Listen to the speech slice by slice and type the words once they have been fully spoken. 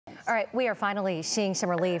All right, we are finally seeing some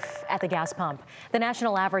relief at the gas pump. The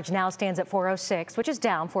national average now stands at 4.06, which is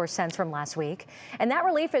down 4 cents from last week. And that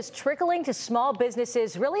relief is trickling to small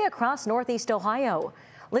businesses really across Northeast Ohio.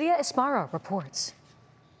 Lydia Esparra reports.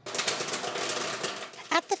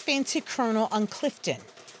 At the fancy Kernel on Clifton,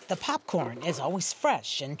 the popcorn is always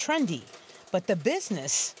fresh and trendy, but the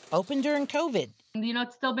business opened during COVID. You know,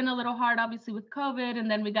 it's still been a little hard, obviously, with COVID, and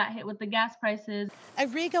then we got hit with the gas prices.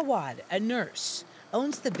 Awad, a nurse,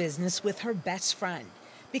 owns the business with her best friend.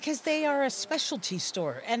 Because they are a specialty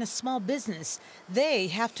store and a small business, they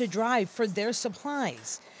have to drive for their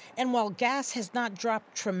supplies. And while gas has not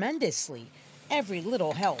dropped tremendously, every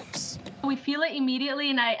little helps. We feel it immediately,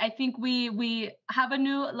 and I think we have a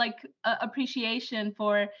new appreciation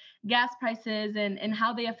for gas prices and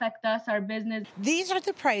how they affect us, our business. These are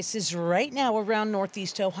the prices right now around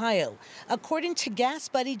Northeast Ohio. According to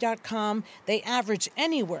GasBuddy.com, they average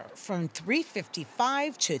anywhere from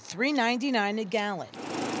 $3.55 to $3.99 a gallon.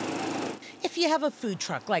 If you have a food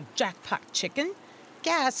truck like Jackpot Chicken,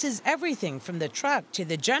 gas is everything from the truck to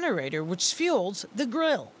the generator which fuels the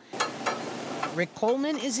grill. Rick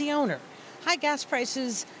Coleman is the owner. High gas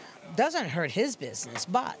prices doesn't hurt his business,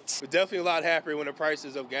 but we're definitely a lot happier when the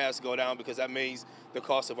prices of gas go down because that means the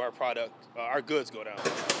cost of our product, our goods go down.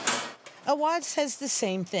 Awad says the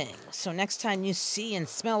same thing. So next time you see and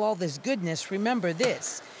smell all this goodness, remember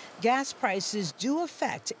this. Gas prices do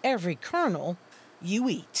affect every kernel you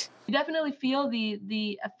eat. We definitely feel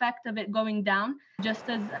the effect of it going down, just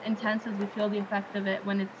as intense as we feel the effect of it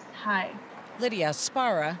when it's high. Lydia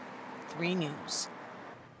Esparra, 3 News.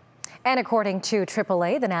 And according to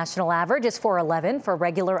AAA, the national average is $4.11 for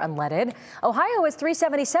regular unleaded. Ohio is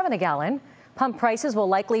 $3.77 a gallon. Pump prices will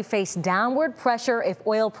likely face downward pressure if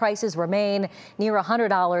oil prices remain near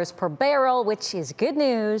 $100 per barrel, which is good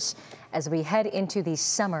news as we head into the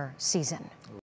summer season.